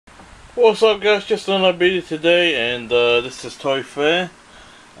What's up guys, just another video today, and this is Toy Fair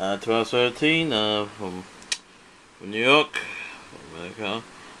 2013 from New York, America.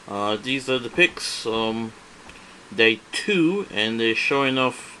 These are the pics day 2, and they're showing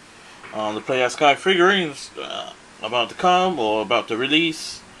off the Play As Sky figurines about to come or about to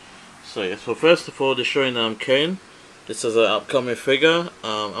release. So yeah, so first of all they're showing Ken. This is an upcoming figure.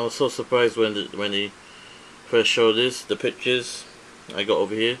 I was so surprised when they first showed the pictures I got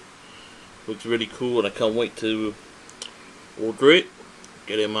over here. Looks really cool, and I can't wait to order it,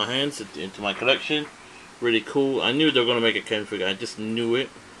 get it in my hands, into my collection. Really cool. I knew they were going to make a Ken figure, I just knew it.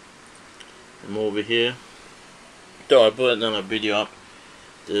 I'm over here. Though I put another video up.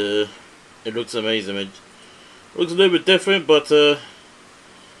 It looks amazing. It looks a little bit different, but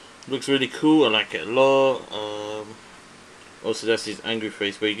looks really cool. I like it a lot. Also, that's his angry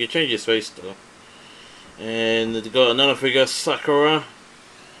face, but you can change his face though. And they got another figure, Sakura.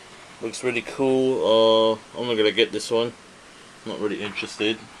 Looks really cool. I'm not gonna get this one. Not really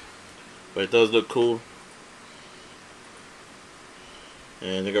interested, but it does look cool.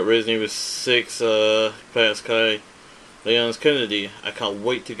 And they got Resident Evil 6, Play As Sky, Leon Kennedy. I can't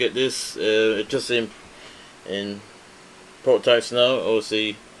wait to get this. It's just in prototypes now.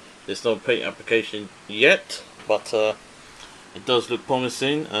 Obviously, there's no paint application yet, but it does look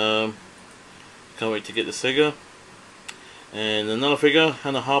promising. Can't wait to get this figure. And another figure,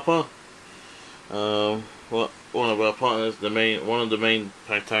 Hannah Harper. One of our partners, one of the main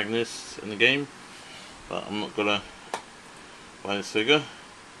protagonists in the game. But I'm not gonna buy this figure.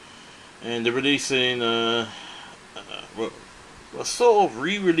 And they're releasing, well, sort of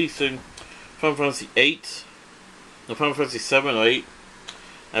re-releasing Final Fantasy 8, no, Final Fantasy 7 or 8.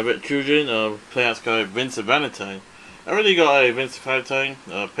 Advent Children, Play As Sky, Vincent Valentine. I already got a Vincent Valentine,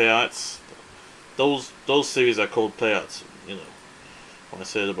 Play Arts. Those series are called Play Arts, you know, when I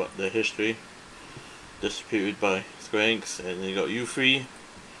said about their history. Distributed by Square Enix. And you got Yuffie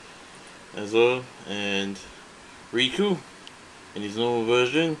as well, and Riku in his normal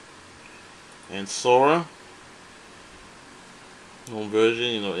version, and Sora normal version,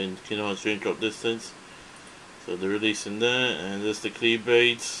 you know, in Kingdom Hearts Dream Drop Distance. So they're releasing that, and there's the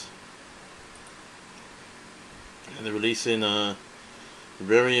Cleavblades, and they're releasing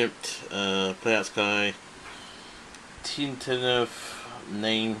variant Play As Sky Tintinef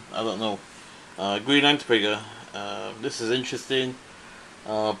name, I don't know, Green Lantern figure. This is interesting.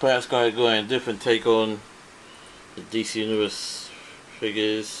 Play As Sky going a different take on the DC Universe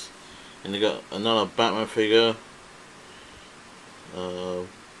figures, and they got another Batman figure.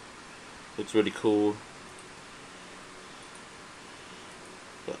 Looks really cool,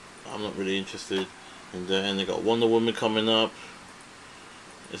 but I'm not really interested in that. And they got Wonder Woman coming up.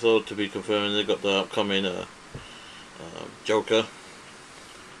 It's all to be confirmed. They got the upcoming Joker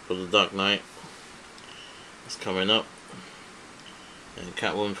for the Dark Knight. That's coming up. And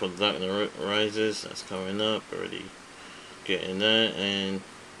Catwoman for the Dark Knight Rises. That's coming up. Already getting that. And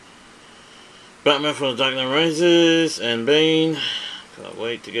Batman for the Dark Knight Rises. And Bane. Can't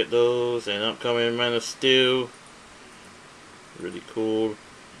wait to get those. And upcoming Man of Steel. Really cool.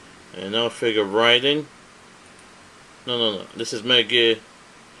 And now figure Raiden. No. This is Metal Gear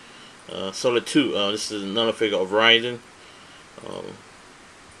Solid 2. This is another figure of Raiden.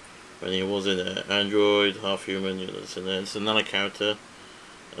 When he was in Android, half human, you know, it's another character.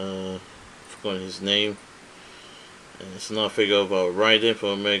 Forgotten his name. And it's another figure of Raiden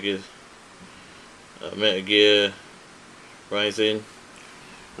for Metal Gear Rising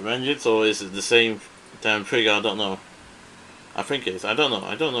Vengeance, or is it the same damn figure? I don't know. I think it is. I don't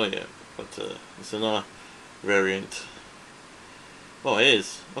know yet. But it's another variant. Oh, it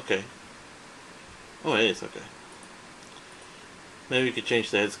is. Okay. Oh, it is. Okay. Maybe we could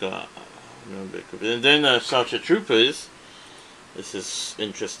change the head scar. And then Starship Troopers. This is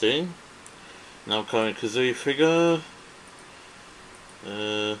interesting. Now coming Kazooie figure.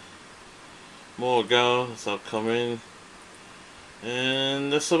 More Gal is upcoming.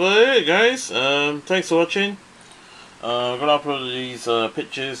 And that's about it, guys. Thanks for watching. I'm gonna upload these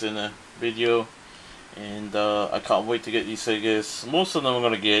pictures in a video, and I can't wait to get these figures. Most of them I'm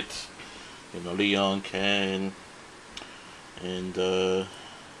gonna get, you know, Leon, Ken, and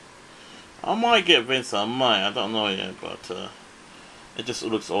I might get Vince. I don't know yet, but it just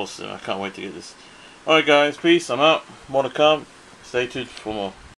looks awesome. I can't wait to get this. Alright guys, peace, I'm out. More to come. Stay tuned for more.